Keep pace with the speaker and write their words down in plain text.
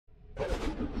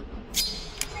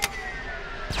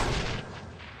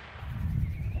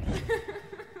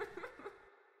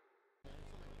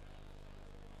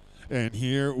And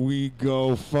here we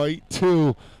go, fight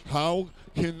two. How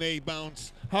can they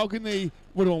bounce? How can they,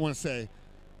 what do I want to say?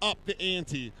 Up the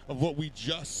ante of what we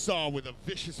just saw with a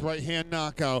vicious right hand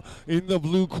knockout. In the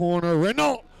blue corner,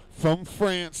 Renaud from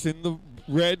France. In the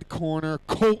red corner,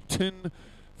 Colton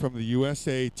from the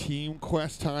USA. Team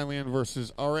Quest Thailand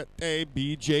versus Arete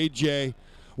BJJ.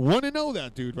 1-0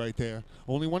 that dude right there.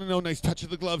 Only 1-0. Nice touch of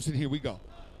the gloves, and here we go.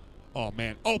 Oh,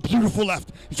 man. Oh, beautiful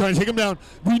left. He's trying to take him down.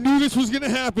 We knew this was going to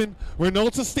happen.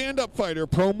 Renaud's a stand-up fighter.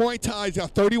 Pro Muay Thai. He's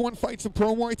got 31 fights in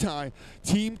Pro Muay Thai.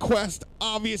 Team Quest,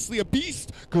 obviously a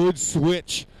beast. Good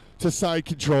switch to side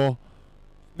control.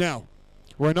 Now,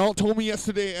 Renaud told me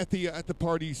yesterday at the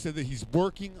party, he said that he's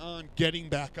working on getting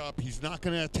back up. He's not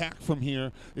going to attack from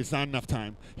here. It's not enough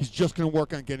time. He's just going to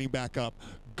work on getting back up.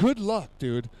 Good luck,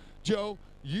 dude. Joe,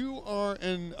 you are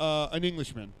an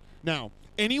Englishman. Now,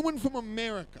 anyone from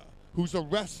America who's a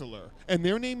wrestler, and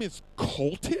their name is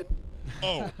Colton?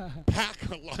 Oh, pack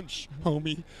a lunch,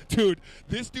 homie. Dude,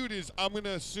 this dude is, I'm going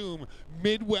to assume,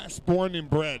 Midwest born and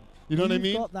bred. You know what I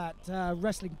mean? You've got that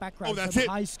wrestling background that's from it.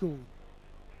 high school.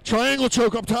 Triangle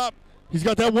choke up top. He's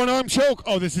got that one-arm choke.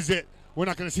 Oh, this is it. We're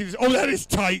not going to see this. Oh, that is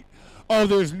tight. Oh,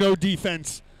 there's no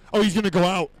defense. Oh, he's going to go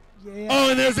out. Yeah. Oh,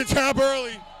 and there's a tap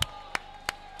early.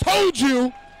 Told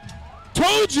you.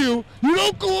 Told you, you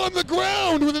don't go on the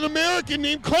ground with an American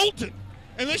named Colton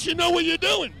unless you know what you're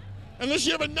doing, unless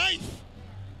you have a knife.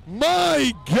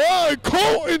 My God,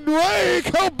 Colton Ray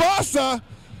Kielbasa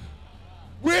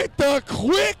with the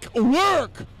quick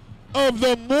work of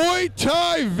the Muay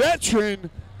Thai veteran.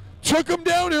 Took him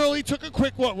down early, took a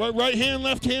quick what, right hand,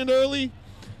 left hand early?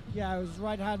 Yeah, it was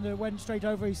right hand that went straight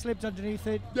over. He slipped underneath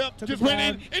it. Yep, just went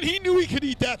in, and he knew he could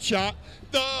eat that shot.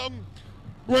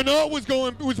 Renaud was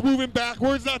moving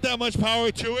backwards, not that much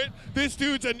power to it. This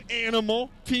dude's an animal.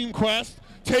 Team Quest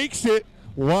takes it.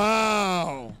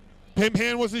 Wow. Him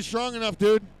hand wasn't strong enough,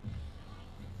 dude.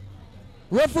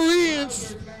 Referee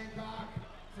Some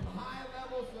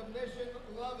high-level submission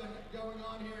loving going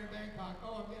on here in Bangkok.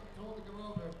 Oh, I'm getting told to come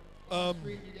over. On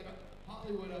screen, you get a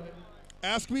Hollywood of it.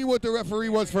 Ask me what the referee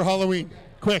was for Halloween.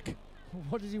 Quick.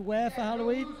 What does he wear for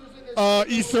Halloween?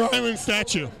 Easter Island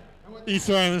statue.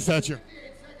 Easter Island statue.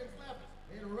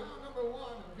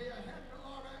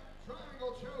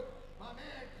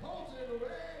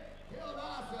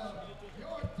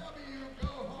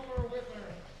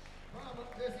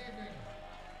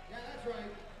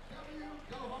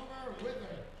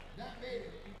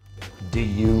 Do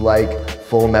you like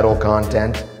Full Metal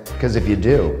content? Because if you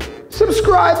do,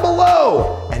 subscribe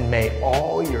below and may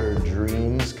all your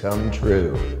dreams come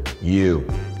true. You're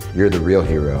the real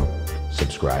hero,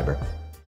 subscriber.